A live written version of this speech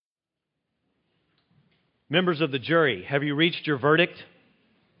Members of the jury, have you reached your verdict?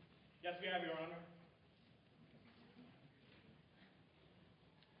 Yes, we have, Your Honor.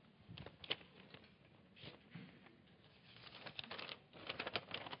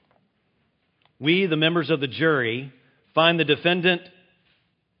 We, the members of the jury, find the defendant...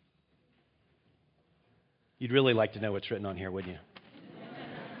 You'd really like to know what's written on here, wouldn't you?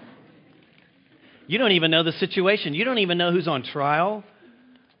 You don't even know the situation. You don't even know who's on trial.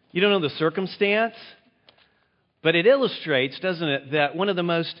 You don't know the circumstance. But it illustrates, doesn't it, that one of the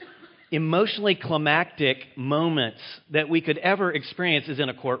most emotionally climactic moments that we could ever experience is in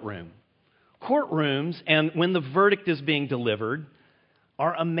a courtroom. Courtrooms, and when the verdict is being delivered,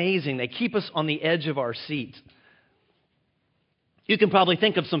 are amazing. They keep us on the edge of our seats. You can probably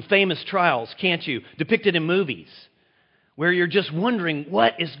think of some famous trials, can't you, depicted in movies, where you're just wondering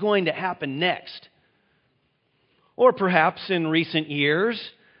what is going to happen next. Or perhaps in recent years,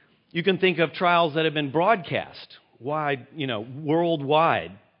 you can think of trials that have been broadcast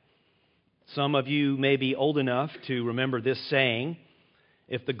worldwide. Some of you may be old enough to remember this saying,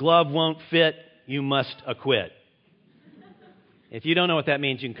 if the glove won't fit, you must acquit. If you don't know what that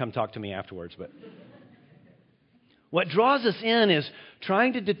means, you can come talk to me afterwards. But what draws us in is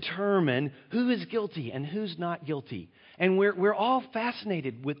trying to determine who is guilty and who's not guilty. And we're all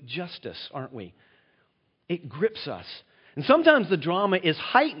fascinated with justice, aren't we? It grips us. And sometimes the drama is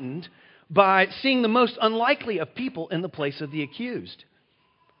heightened by seeing the most unlikely of people in the place of the accused.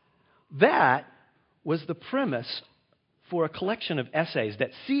 That was the premise for a collection of essays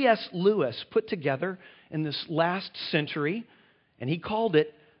that C.S. Lewis put together in this last century, and he called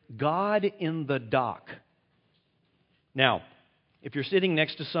it God in the Dock. Now, if you're sitting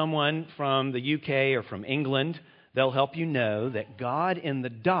next to someone from the UK or from England, they'll help you know that God in the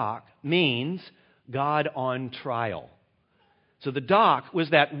dock means God on trial. So the dock was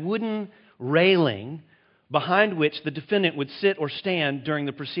that wooden railing behind which the defendant would sit or stand during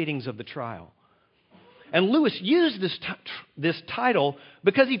the proceedings of the trial. And Lewis used this title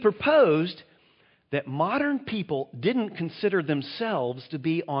because he proposed that modern people didn't consider themselves to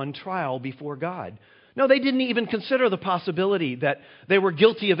be on trial before God. No, they didn't even consider the possibility that they were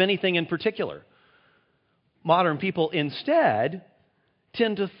guilty of anything in particular. Modern people instead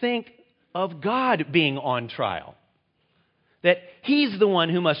tend to think of God being on trial. That He's the one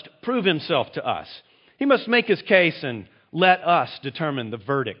who must prove Himself to us. He must make His case and let us determine the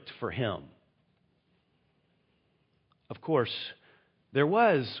verdict for Him. Of course, there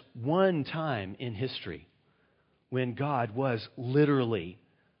was one time in history when God was literally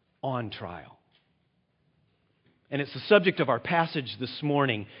on trial. And it's the subject of our passage this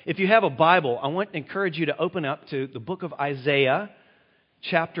morning. If you have a Bible, I want to encourage you to open up to the book of Isaiah,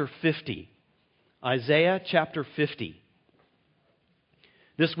 chapter 50. Isaiah, chapter 50.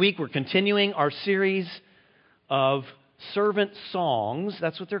 This week we're continuing our series of servant songs.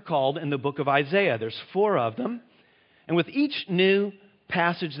 That's what they're called in the book of Isaiah. There's 4 of them. And with each new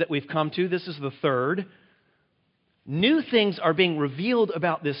passage that we've come to, this is the 3rd, new things are being revealed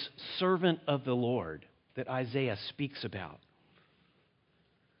about this servant of the Lord that Isaiah speaks about.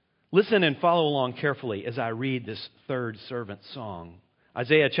 Listen and follow along carefully as I read this 3rd servant song.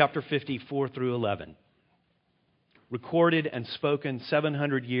 Isaiah chapter 50, 4 through 11. Recorded and spoken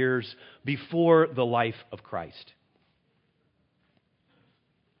 700 years before the life of Christ.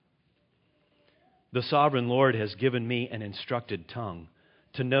 The sovereign Lord has given me an instructed tongue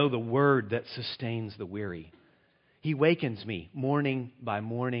to know the word that sustains the weary. He wakens me morning by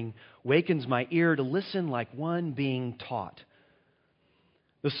morning, wakens my ear to listen like one being taught.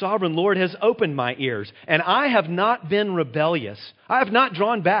 The sovereign Lord has opened my ears, and I have not been rebellious. I have not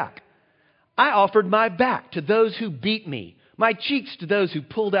drawn back. I offered my back to those who beat me, my cheeks to those who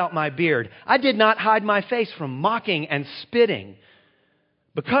pulled out my beard. I did not hide my face from mocking and spitting.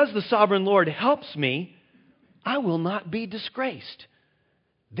 Because the sovereign Lord helps me, I will not be disgraced.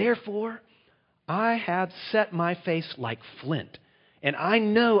 Therefore, I have set my face like flint, and I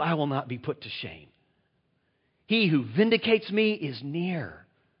know I will not be put to shame. He who vindicates me is near.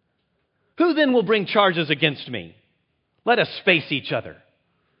 Who then will bring charges against me? Let us face each other.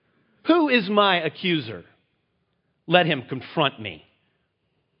 Who is my accuser? Let him confront me.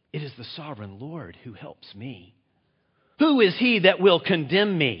 It is the sovereign Lord who helps me. Who is he that will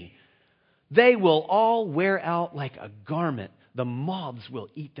condemn me? They will all wear out like a garment. The moths will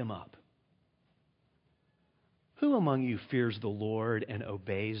eat them up. Who among you fears the Lord and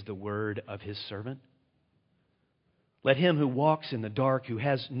obeys the word of His servant? Let him who walks in the dark, who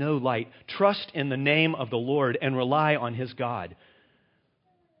has no light, trust in the name of the Lord and rely on his God.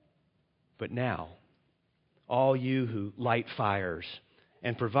 But now, all you who light fires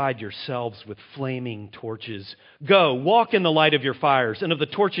and provide yourselves with flaming torches. Go, walk in the light of your fires and of the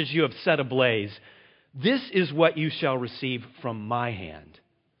torches you have set ablaze. This is what you shall receive from my hand.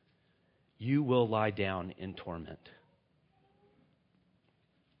 You will lie down in torment.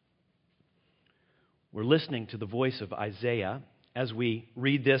 We're listening to the voice of Isaiah as we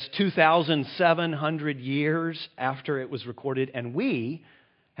read this 2,700 years after it was recorded, and we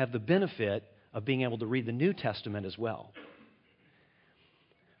have the benefit of being able to read the New Testament as well.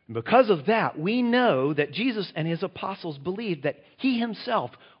 Because of that, we know that Jesus and his apostles believed that he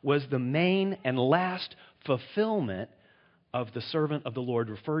himself was the main and last fulfillment of the servant of the Lord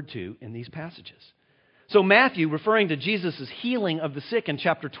referred to in these passages. So Matthew, referring to Jesus' healing of the sick in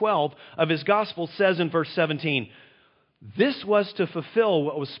chapter 12 of his gospel, says in verse 17, this was to fulfill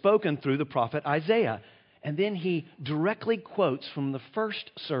what was spoken through the prophet Isaiah. And then he directly quotes from the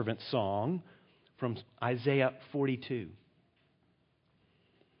first servant song from Isaiah 42.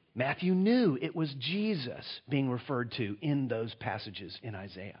 Matthew knew it was Jesus being referred to in those passages in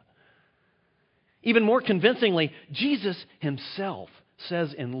Isaiah. Even more convincingly, Jesus himself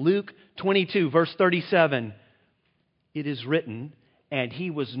says in Luke 22, verse 37, it is written, and he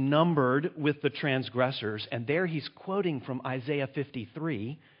was numbered with the transgressors. And there he's quoting from Isaiah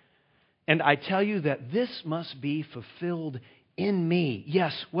 53. And I tell you that this must be fulfilled in me.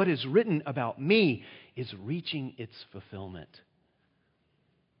 Yes, what is written about me is reaching its fulfillment.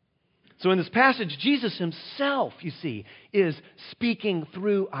 So in this passage, Jesus himself, you see, is speaking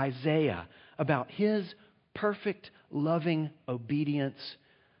through Isaiah about his perfect, loving obedience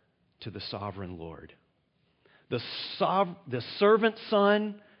to the sovereign Lord. The servant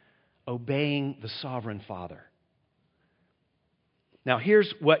son obeying the sovereign Father. Now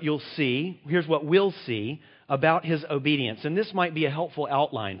here's what we'll see about his obedience. And this might be a helpful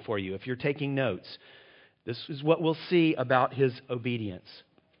outline for you if you're taking notes. This is what we'll see about his obedience.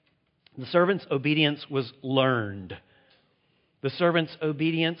 The servant's obedience was learned. The servant's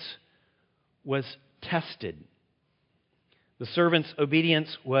obedience was tested. The servant's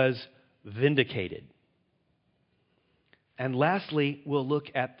obedience was vindicated. And lastly, we'll look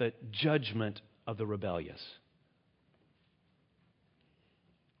at the judgment of the rebellious.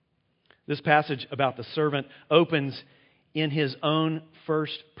 This passage about the servant opens in his own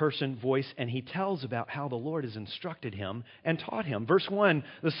first-person voice, and he tells about how the Lord has instructed him and taught him. Verse 1,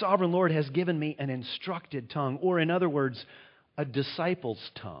 the sovereign Lord has given me an instructed tongue, or in other words, a disciple's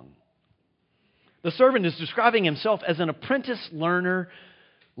tongue. The servant is describing himself as an apprentice learner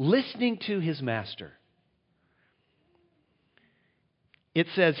listening to his master. It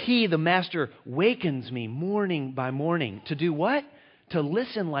says, he, the master, wakens me morning by morning to do what? To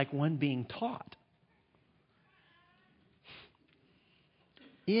listen like one being taught.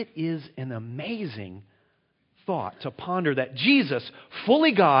 It is an amazing thought to ponder that Jesus,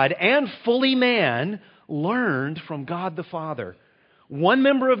 fully God and fully man, learned from God the Father. One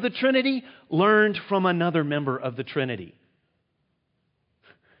member of the Trinity learned from another member of the Trinity.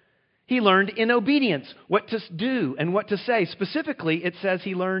 He learned in obedience what to do and what to say. Specifically, it says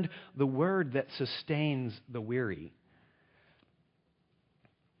he learned the word that sustains the weary.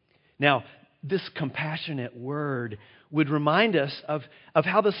 Now, this compassionate word would remind us of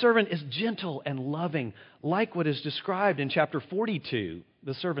how the servant is gentle and loving, like what is described in chapter 42,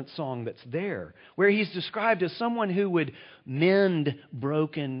 the servant's song that's there, where he's described as someone who would mend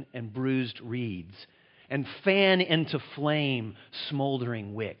broken and bruised reeds and fan into flame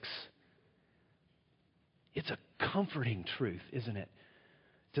smoldering wicks. It's a comforting truth, isn't it?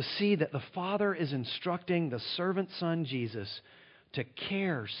 To see that the Father is instructing the servant son, Jesus, to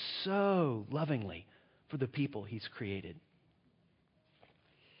care so lovingly for the people he's created.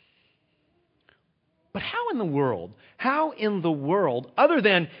 But how in the world, other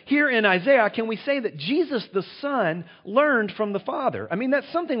than here in Isaiah, can we say that Jesus the Son learned from the Father? I mean,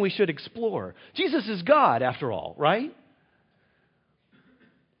 that's something we should explore. Jesus is God, after all, right?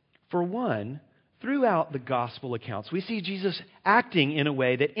 For one, throughout the gospel accounts, we see Jesus acting in a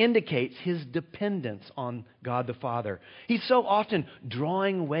way that indicates his dependence on God the Father. He's so often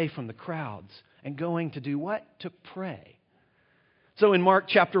drawing away from the crowds and going to do what? To pray. So in Mark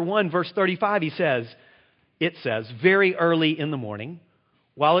chapter 1, verse 35, it says, very early in the morning,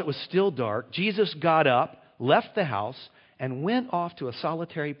 while it was still dark, Jesus got up, left the house, and went off to a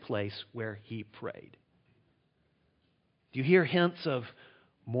solitary place where he prayed. Do you hear hints of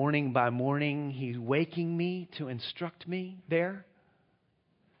morning by morning, he's waking me to instruct me there?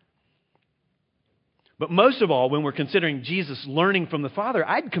 But most of all, when we're considering Jesus learning from the Father,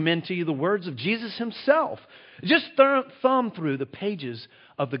 I'd commend to you the words of Jesus himself. Just thumb through the pages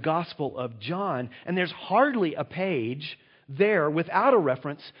of the Gospel of John, and there's hardly a page there without a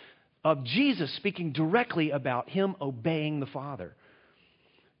reference of Jesus speaking directly about him obeying the Father.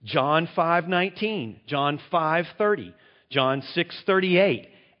 John 5:19, John 5:30, John 6:38,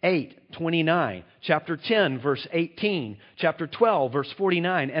 8:29, chapter 10, verse 18, chapter 12, verse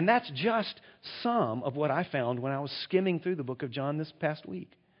 49. And that's just some of what I found when I was skimming through the book of John this past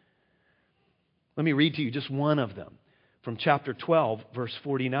week. Let me read to you just one of them. From chapter 12, verse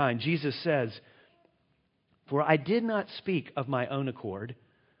 49, Jesus says, "For I did not speak of my own accord,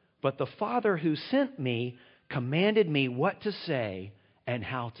 but the Father who sent me commanded me what to say and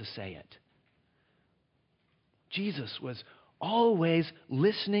how to say it." Jesus was always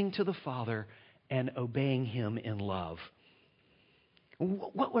listening to the Father and obeying him in love.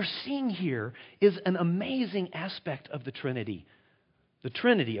 What we're seeing here is an amazing aspect of the Trinity. The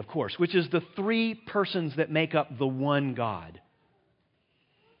Trinity, of course, which is the three persons that make up the one God.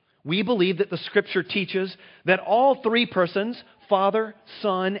 We believe that the Scripture teaches that all three persons, Father,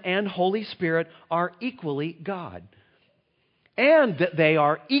 Son, and Holy Spirit, are equally God. And that they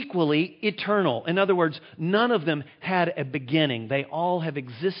are equally eternal. In other words, none of them had a beginning. They all have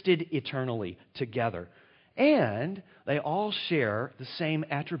existed eternally together. And they all share the same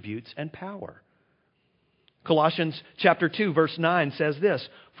attributes and power. Colossians chapter 2, verse 9 says this,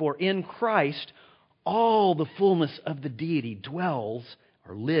 "For in Christ all the fullness of the deity dwells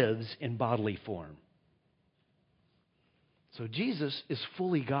or lives in bodily form." So Jesus is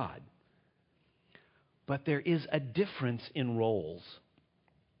fully God. But there is a difference in roles.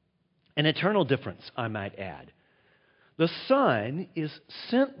 An eternal difference, I might add. The Son is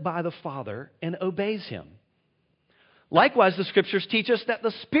sent by the Father and obeys him. Likewise, the Scriptures teach us that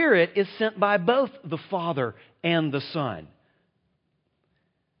the Spirit is sent by both the Father and the Son.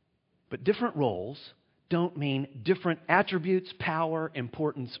 But different roles don't mean different attributes, power,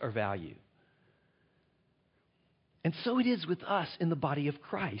 importance, or value. And so it is with us in the body of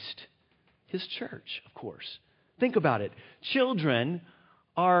Christ. His church, of course. Think about it. Children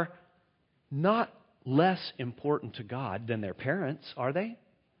are not less important to God than their parents, are they?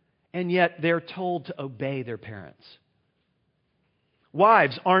 And yet they're told to obey their parents.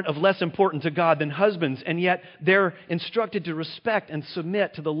 Wives aren't of less importance to God than husbands, and yet they're instructed to respect and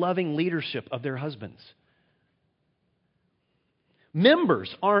submit to the loving leadership of their husbands.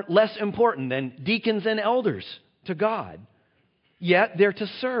 Members aren't less important than deacons and elders to God. Yet they're to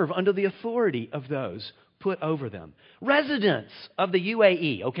serve under the authority of those put over them. Residents of the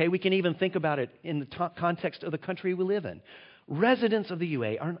UAE, okay, we can even think about it in the context of the country we live in. Residents of the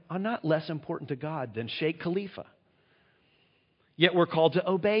UAE are not less important to God than Sheikh Khalifa. Yet we're called to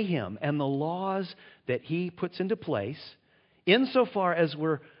obey him and the laws that he puts into place, insofar as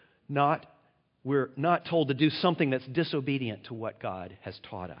we're not told to do something that's disobedient to what God has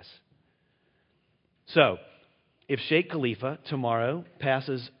taught us. So, if Sheikh Khalifa tomorrow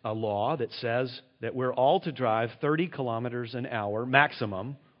passes a law that says that we're all to drive 30 kilometers an hour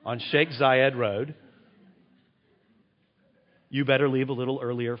maximum on Sheikh Zayed Road, you better leave a little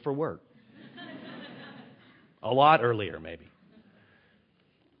earlier for work. A lot earlier, maybe.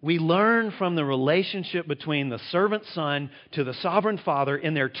 We learn from the relationship between the servant son to the sovereign Father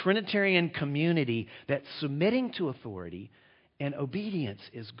in their Trinitarian community that submitting to authority and obedience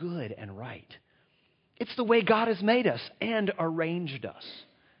is good and right. It's the way God has made us and arranged us.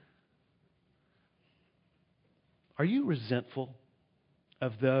 Are you resentful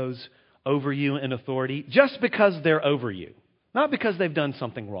of those over you in authority just because they're over you, not because they've done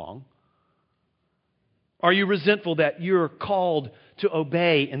something wrong? Are you resentful that you're called to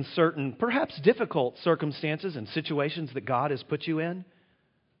obey in certain, perhaps difficult circumstances and situations that God has put you in?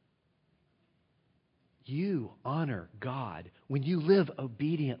 You honor God when you live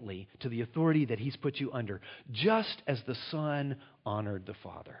obediently to the authority that He's put you under, just as the Son honored the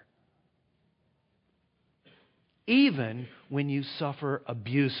Father. Even when you suffer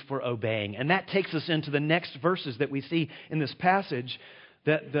abuse for obeying. And that takes us into the next verses that we see in this passage,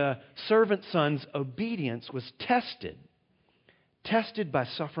 that the servant son's obedience was tested by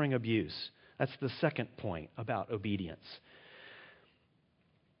suffering abuse. That's the second point about obedience.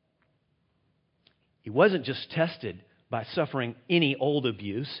 He wasn't just tested by suffering any old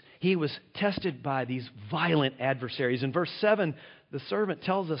abuse. He was tested by these violent adversaries. In verse 7, the servant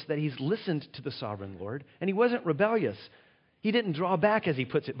tells us that he's listened to the sovereign Lord, and he wasn't rebellious. He didn't draw back, as he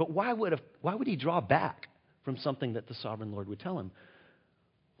puts it. But why would he draw back from something that the sovereign Lord would tell him?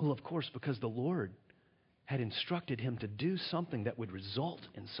 Well, of course, because the Lord had instructed him to do something that would result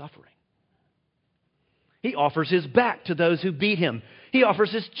in suffering. He offers his back to those who beat him. He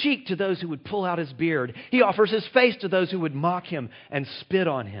offers his cheek to those who would pull out his beard. He offers his face to those who would mock him and spit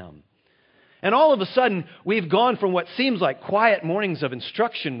on him. And all of a sudden, we've gone from what seems like quiet mornings of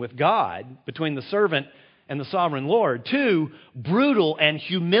instruction with God between the servant and the sovereign Lord to brutal and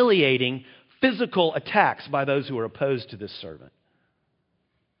humiliating physical attacks by those who are opposed to this servant.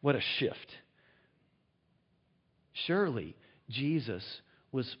 What a shift. Surely Jesus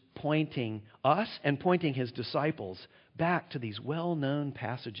was pointing us and pointing his disciples back to these well-known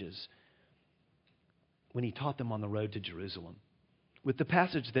passages when he taught them on the road to Jerusalem. With the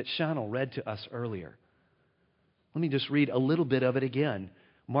passage that Shannel read to us earlier. Let me just read a little bit of it again.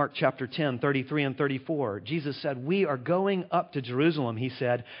 Mark chapter 10, 33 and 34. Jesus said, "We are going up to Jerusalem," he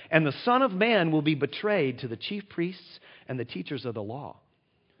said, "and the Son of Man will be betrayed to the chief priests and the teachers of the law.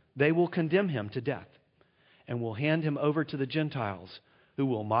 They will condemn him to death and will hand him over to the Gentiles, who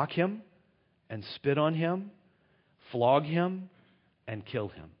will mock him and spit on him, flog him, and kill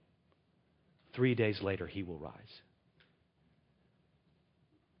him. 3 days later, he will rise."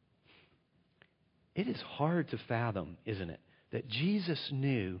 It is hard to fathom, isn't it, that Jesus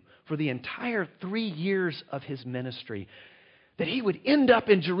knew for the entire 3 years of his ministry that he would end up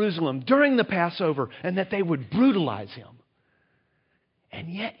in Jerusalem during the Passover and that they would brutalize him. And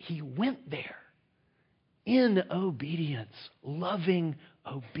yet he went there in obedience, loving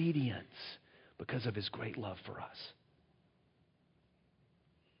obedience, because of his great love for us.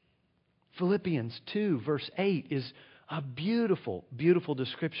 Philippians 2, verse 8 is a beautiful, beautiful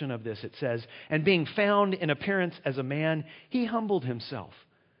description of this. It says, "And being found in appearance as a man, he humbled himself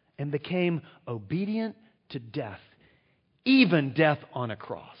and became obedient to death, even death on a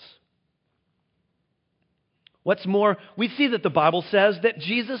cross." What's more, we see that the Bible says that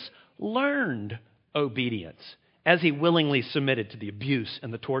Jesus learned obedience as he willingly submitted to the abuse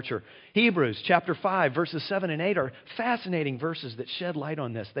and the torture. Hebrews chapter 5, verses 7 and 8 are fascinating verses that shed light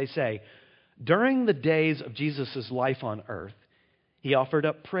on this. They say, "During the days of Jesus' life on earth, he offered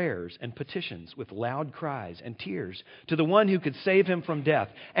up prayers and petitions with loud cries and tears to the one who could save him from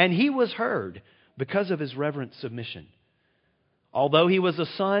death. And he was heard because of his reverent submission. Although he was a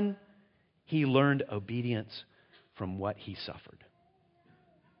son, he learned obedience from what he suffered."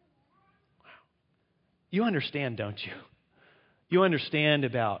 Wow. You understand, don't you? You understand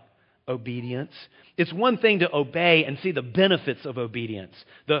about obedience. It's one thing to obey and see the benefits of obedience,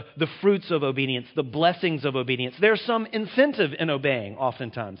 the fruits of obedience, the blessings of obedience. There's some incentive in obeying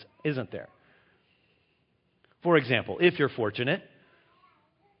oftentimes, isn't there? For example, if you're fortunate,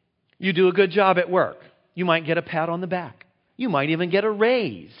 you do a good job at work. You might get a pat on the back. You might even get a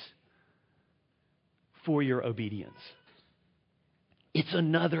raise for your obedience. It's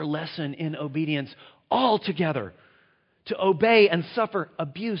another lesson in obedience altogether. To obey and suffer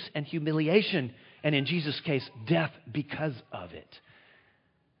abuse and humiliation, and in Jesus' case, death because of it.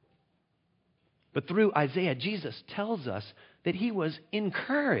 But through Isaiah, Jesus tells us that he was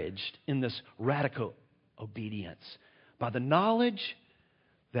encouraged in this radical obedience by the knowledge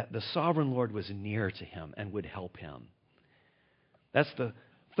that the sovereign Lord was near to him and would help him. That's the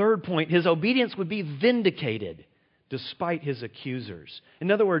third point. His obedience would be vindicated despite his accusers. In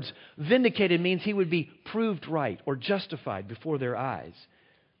other words, vindicated means he would be proved right or justified before their eyes.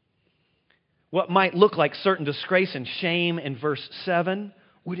 What might look like certain disgrace and shame in verse 7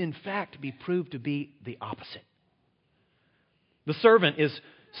 would in fact be proved to be the opposite. The servant is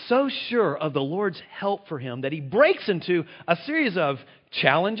so sure of the Lord's help for him that he breaks into a series of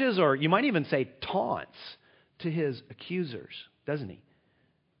challenges, or you might even say taunts, to his accusers, doesn't he?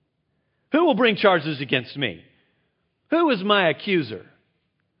 "Who will bring charges against me? Who is my accuser?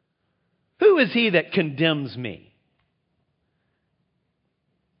 Who is he that condemns me?"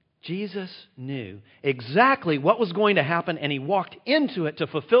 Jesus knew exactly what was going to happen, and he walked into it to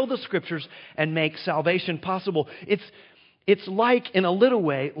fulfill the Scriptures and make salvation possible. It's like, in a little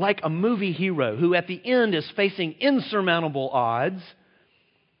way, like a movie hero who at the end is facing insurmountable odds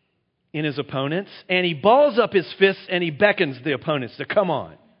in his opponents, and he balls up his fists and he beckons the opponents to come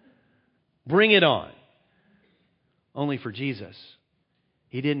on, bring it on. Only for Jesus,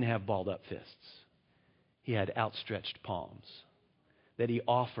 he didn't have balled up fists. He had outstretched palms that he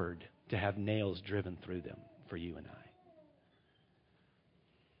offered to have nails driven through them for you and I.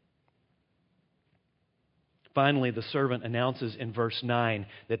 Finally, the servant announces in verse 9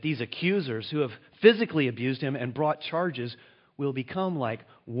 that these accusers who have physically abused him and brought charges will become like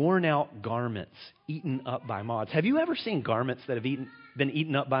worn-out garments eaten up by moths. Have you ever seen garments that have been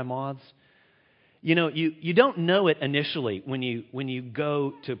eaten up by moths? You know, you don't know it initially when you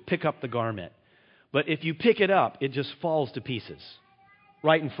go to pick up the garment. But if you pick it up, it just falls to pieces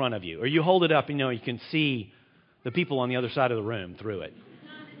right in front of you. Or you hold it up and you can see the people on the other side of the room through it.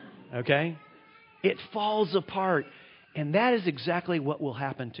 Okay? It falls apart. And that is exactly what will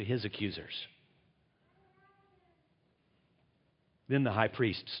happen to his accusers. Then the high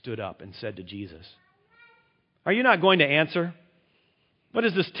priest stood up and said to Jesus, "Are you not going to answer? What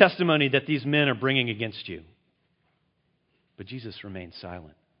is this testimony that these men are bringing against you?" But Jesus remained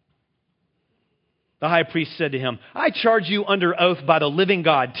silent. The high priest said to him, "I charge you under oath by the living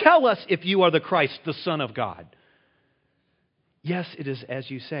God. Tell us if you are the Christ, the Son of God." "Yes, it is as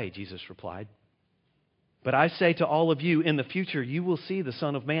you say," Jesus replied. "But I say to all of you, in the future you will see the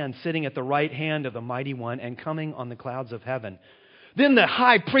Son of Man sitting at the right hand of the Mighty One and coming on the clouds of heaven." Then the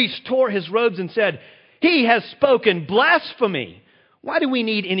high priest tore his robes and said, "He has spoken blasphemy. Why do we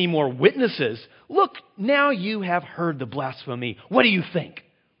need any more witnesses? Look, now you have heard the blasphemy. What do you think?"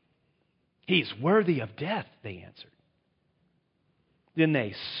 "He's worthy of death," they answered. Then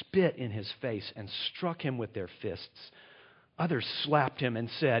they spit in his face and struck him with their fists. Others slapped him and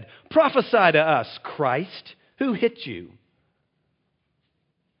said, "Prophesy to us, Christ. Who hit you?"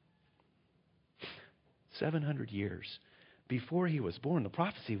 700 years before he was born, the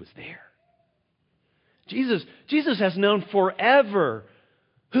prophecy was there. Jesus has known forever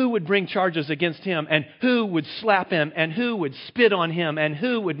who would bring charges against him and who would slap him and who would spit on him and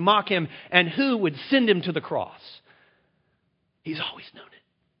who would mock him and who would send him to the cross. He's always known it.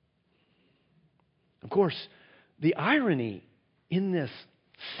 Of course, the irony in this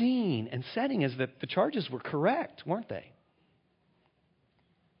scene and setting is that the charges were correct, weren't they?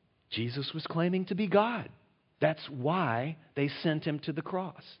 Jesus was claiming to be God. That's why they sent him to the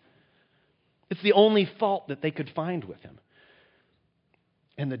cross. It's the only fault that they could find with him.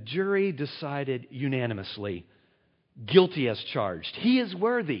 And the jury decided unanimously, guilty as charged. He is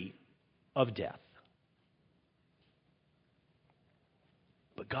worthy of death.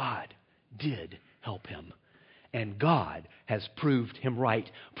 But God did help him. And God has proved him right,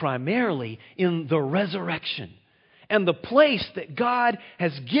 primarily in the resurrection and the place that God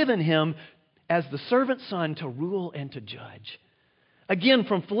has given him as the servant son to rule and to judge. Again,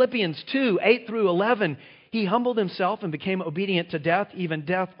 from Philippians 2, 8 through 11, he humbled himself and became obedient to death, even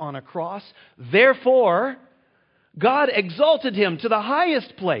death on a cross. Therefore, God exalted him to the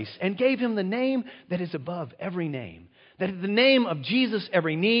highest place and gave him the name that is above every name. That at the name of Jesus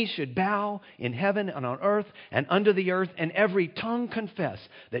every knee should bow in heaven and on earth and under the earth, and every tongue confess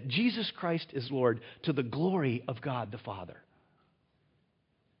that Jesus Christ is Lord, to the glory of God the Father.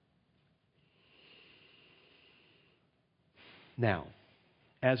 Now,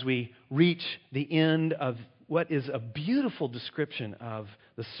 as we reach the end of what is a beautiful description of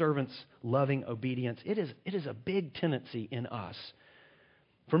the servant's loving obedience, it is a big tendency in us,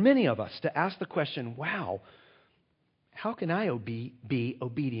 for many of us, to ask the question, wow, how can I be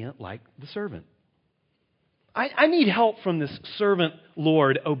obedient like the servant? I need help from this servant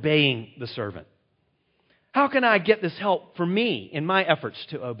Lord obeying the servant. How can I get this help for me in my efforts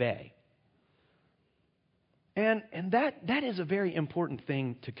to obey? And that is a very important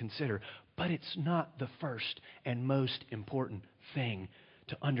thing to consider, but it's not the first and most important thing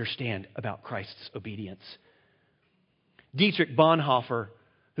to understand about Christ's obedience. Dietrich Bonhoeffer,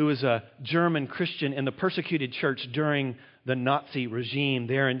 who was a German Christian in the persecuted church during the Nazi regime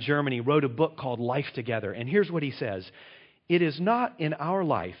there in Germany, wrote a book called Life Together. And here's what he says: "It is not in our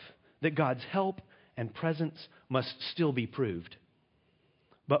life that God's help and presence must still be proved,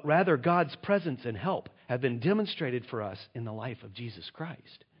 but rather God's presence and help have been demonstrated for us in the life of Jesus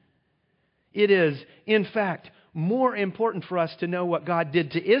Christ. It is, in fact, more important for us to know what God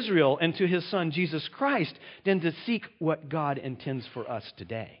did to Israel and to His Son Jesus Christ than to seek what God intends for us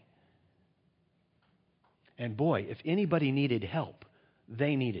today." And boy, if anybody needed help,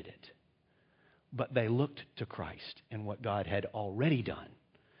 they needed it. But they looked to Christ and what God had already done.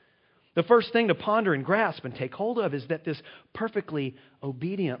 The first thing to ponder and grasp and take hold of is that this perfectly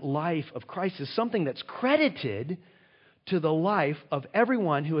obedient life of Christ is something that's credited to the life of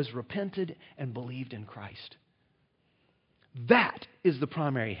everyone who has repented and believed in Christ. That is the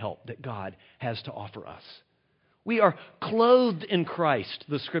primary help that God has to offer us. We are clothed in Christ,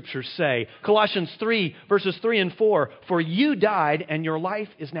 the Scriptures say. Colossians 3, verses 3 and 4, "For you died, and your life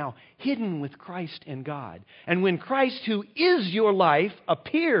is now hidden with Christ in God. And when Christ, who is your life,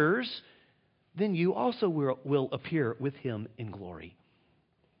 appears, then you also will appear with Him in glory."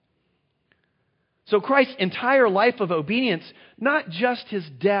 So Christ's entire life of obedience, not just His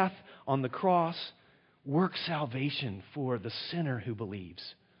death on the cross, works salvation for the sinner who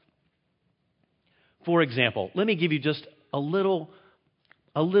believes. For example, let me give you just a little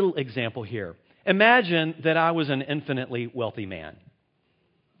example here. Imagine that I was an infinitely wealthy man.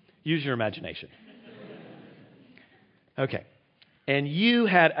 Use your imagination. Okay. And you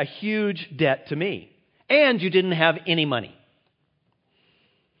had a huge debt to me. and you didn't have any money.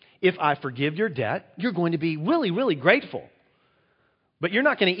 If I forgive your debt, you're going to be really, really grateful. But you're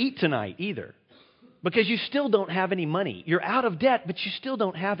not going to eat tonight either, because you still don't have any money. You're out of debt, but you still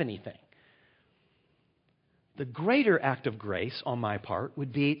don't have anything. The greater act of grace on my part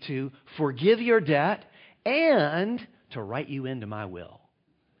would be to forgive your debt and to write you into my will.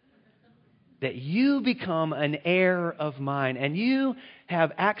 That you become an heir of mine and you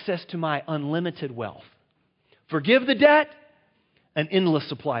have access to my unlimited wealth. Forgive the debt, an endless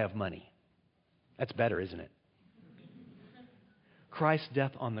supply of money. That's better, isn't it? Christ's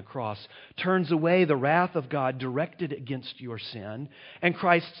death on the cross turns away the wrath of God directed against your sin, and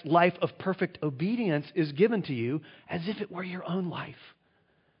Christ's life of perfect obedience is given to you as if it were your own life.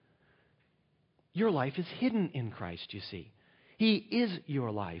 Your life is hidden in Christ, you see. He is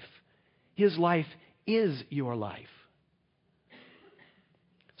your life. His life is your life.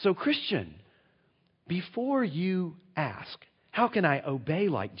 So, Christian, before you ask, how can I obey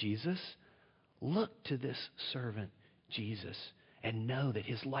like Jesus? Look to this servant, Jesus, and know that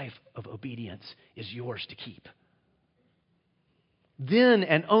his life of obedience is yours to keep. Then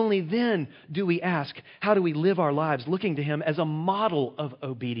and only then do we ask, how do we live our lives looking to him as a model of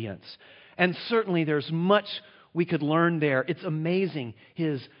obedience? And certainly there's much we could learn there. It's amazing,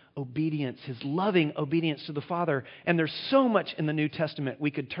 his obedience, his loving obedience to the Father. And there's so much in the New Testament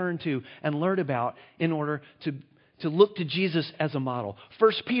we could turn to and learn about in order to look to Jesus as a model.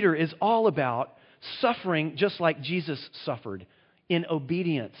 1 Peter is all about suffering just like Jesus suffered in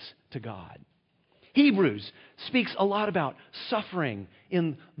obedience to God. Hebrews speaks a lot about suffering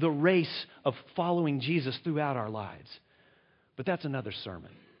in the race of following Jesus throughout our lives. But that's another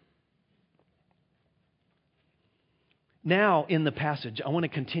sermon. Now, in the passage, I want to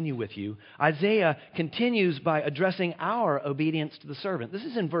continue with you. Isaiah continues by addressing our obedience to the servant. This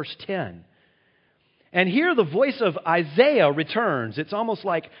is in verse 10. And here the voice of Isaiah returns. It's almost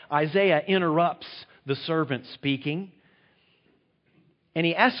like Isaiah interrupts the servant speaking. And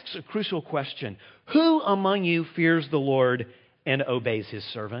he asks a crucial question. Who among you fears the Lord and obeys his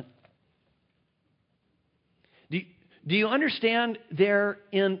servant? Do you understand there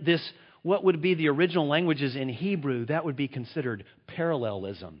in this, what would be the original languages in Hebrew, that would be considered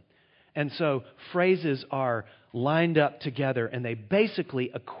parallelism. And so phrases are lined up together and they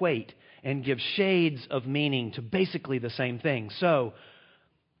basically equate and give shades of meaning to basically the same thing. So,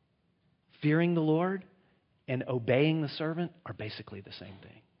 fearing the Lord and obeying the servant are basically the same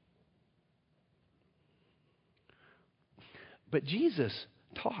thing. But Jesus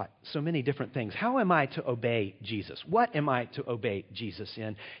taught so many different things. How am I to obey Jesus? What am I to obey Jesus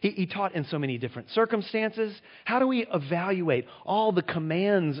in? He taught in so many different circumstances. How do we evaluate all the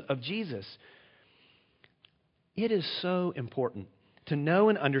commands of Jesus? It is so important to know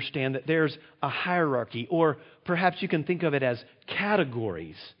and understand that there's a hierarchy, or perhaps you can think of it as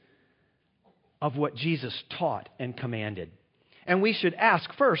categories of what Jesus taught and commanded. And we should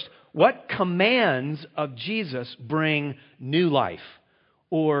ask first, what commands of Jesus bring new life?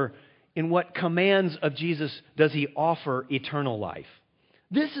 Or in what commands of Jesus does he offer eternal life?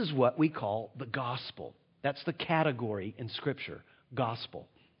 This is what we call the gospel. That's the category in Scripture, gospel.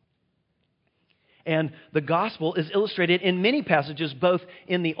 And the gospel is illustrated in many passages, both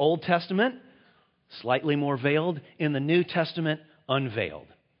in the Old Testament, slightly more veiled, in the New Testament, unveiled.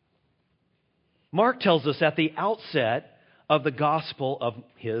 Mark tells us at the outset of the gospel of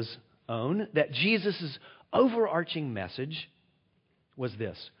his own that Jesus' overarching message was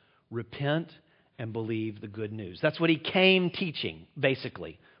this: repent and believe the good news. That's what he came teaching,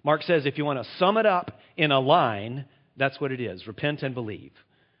 basically. Mark says if you want to sum it up in a line, that's what it is: repent and believe.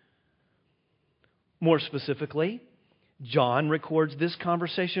 More specifically, John records this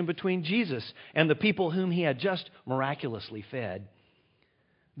conversation between Jesus and the people whom he had just miraculously fed.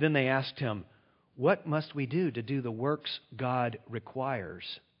 Then they asked him, "What must we do to do the works God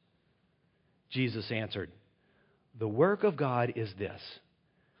requires?" Jesus answered, "The work of God is this,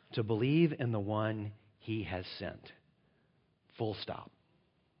 to believe in the one he has sent." Full stop.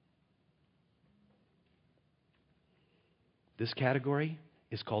 This category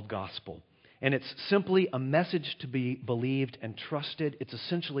is called gospel. And it's simply a message to be believed and trusted. It's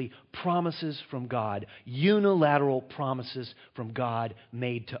essentially promises from God, unilateral promises from God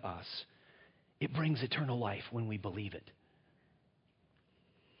made to us. It brings eternal life when we believe it.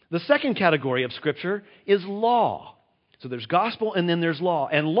 The second category of Scripture is law. So there's gospel and then there's law.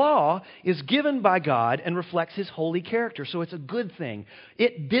 And law is given by God and reflects his holy character. So it's a good thing.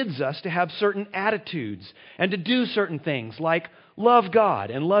 It bids us to have certain attitudes and to do certain things like love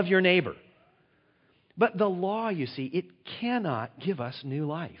God and love your neighbor. But the law, you see, it cannot give us new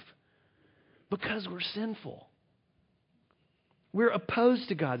life. Because we're sinful. We're opposed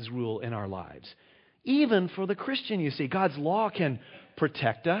to God's rule in our lives. Even for the Christian, you see, God's law can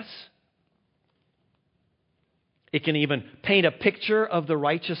protect us. It can even paint a picture of the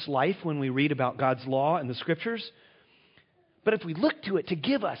righteous life when we read about God's law in the Scriptures. But if we look to it to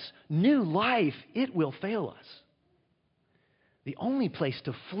give us new life, it will fail us. The only place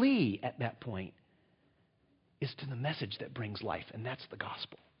to flee at that point is to the message that brings life, and that's the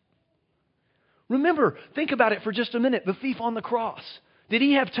gospel. Remember, think about it for just a minute, the thief on the cross. Did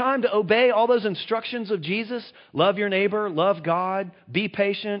he have time to obey all those instructions of Jesus? Love your neighbor, love God, be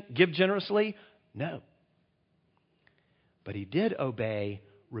patient, give generously? No. But he did obey,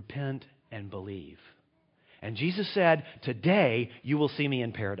 repent, and believe. And Jesus said, today you will see me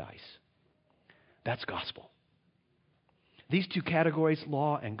in paradise. That's gospel. These two categories,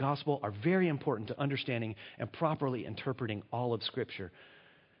 law and gospel, are very important to understanding and properly interpreting all of Scripture.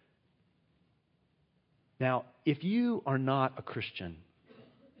 Now, if you are not a Christian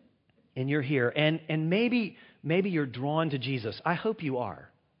and you're here, and maybe you're drawn to Jesus, I hope you are.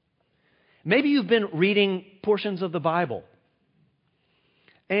 Maybe you've been reading portions of the Bible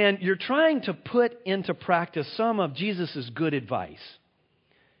and you're trying to put into practice some of Jesus' good advice.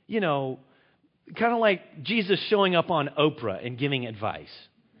 You know, kind of like Jesus showing up on Oprah and giving advice.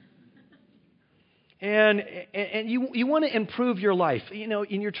 And you want to improve your life, you know,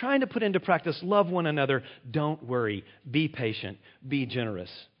 and you're trying to put into practice, love one another, don't worry, be patient, be generous.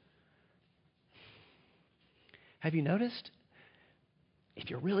 Have you noticed? If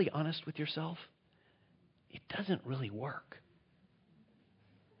you're really honest with yourself, it doesn't really work.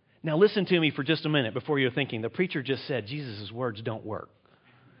 Now listen to me for just a minute before you're thinking, the preacher just said Jesus' words don't work.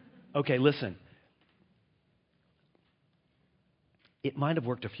 Okay, listen. It might have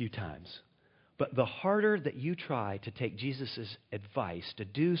worked a few times. But the harder that you try to take Jesus' advice, to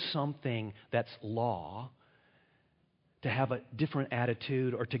do something that's law, to have a different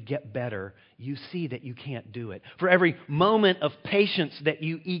attitude or to get better, you see that you can't do it. For every moment of patience that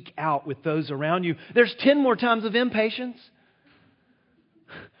you eke out with those around you, there's 10 more times of impatience.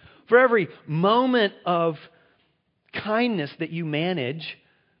 For every moment of kindness that you manage,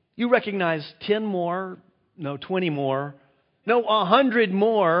 you recognize 20 more, 100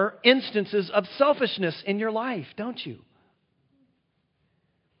 more instances of selfishness in your life, don't you?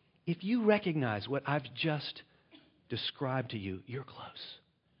 If you recognize what I've just described to you, you're close.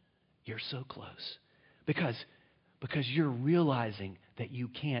 You're so close. Because you're realizing that you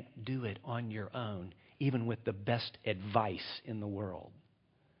can't do it on your own, even with the best advice in the world.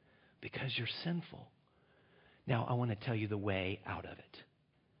 Because you're sinful. Now, I want to tell you the way out of it.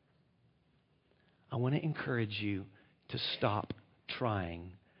 I want to encourage you to stop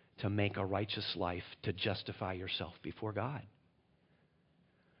trying to make a righteous life to justify yourself before God.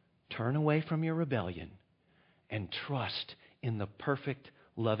 Turn away from your rebellion and trust in the perfect,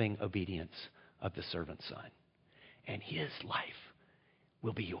 loving obedience of the servant son. And his life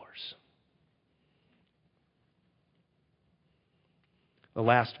will be yours. The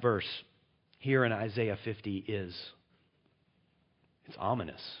last verse here in Isaiah 50 it's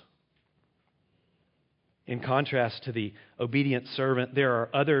ominous. In contrast to the obedient servant, there are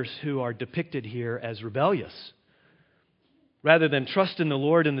others who are depicted here as rebellious. Rather than trust in the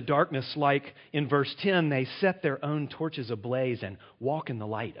Lord in the darkness, like in verse 10, they set their own torches ablaze and walk in the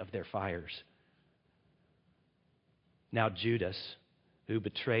light of their fires. Now Judas, who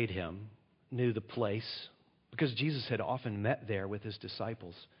betrayed him, knew the place because Jesus had often met there with his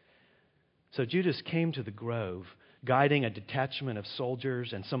disciples. So Judas came to the grove, guiding a detachment of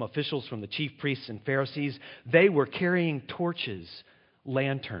soldiers and some officials from the chief priests and Pharisees. They were carrying torches,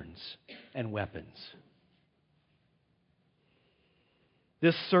 lanterns, and weapons.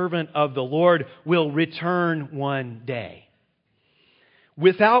 This servant of the Lord will return one day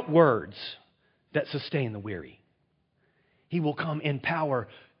without words that sustain the weary. He will come in power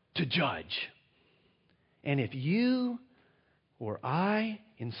to judge. And if you or I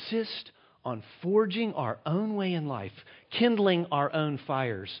insist on forging our own way in life, kindling our own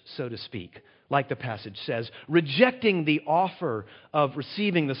fires, so to speak, like the passage says, rejecting the offer of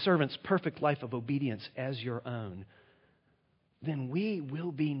receiving the servant's perfect life of obedience as your own, then we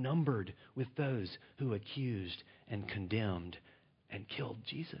will be numbered with those who accused and condemned and killed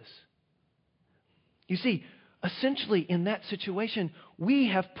Jesus. You see, essentially in that situation, we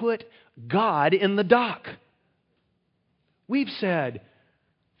have put God in the dock. We've said,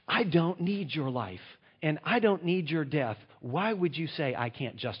 I don't need your life, and I don't need your death. Why would you say I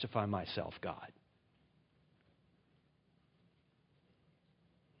can't justify myself, God?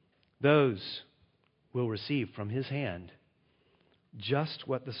 Those will receive from his hand just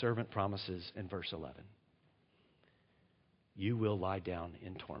what the servant promises in verse 11. You will lie down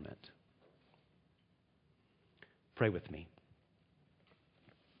in torment. Pray with me.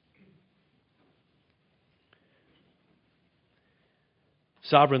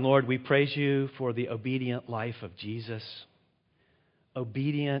 Sovereign Lord, we praise you for the obedient life of Jesus.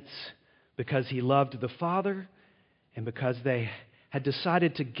 Obedience because he loved the Father and because they had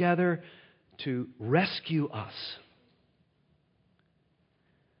decided together to rescue us.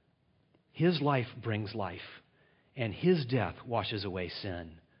 His life brings life, and his death washes away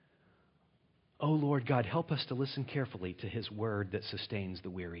sin. Oh Lord God, help us to listen carefully to his word that sustains the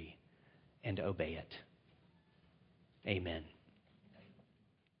weary and obey it. Amen.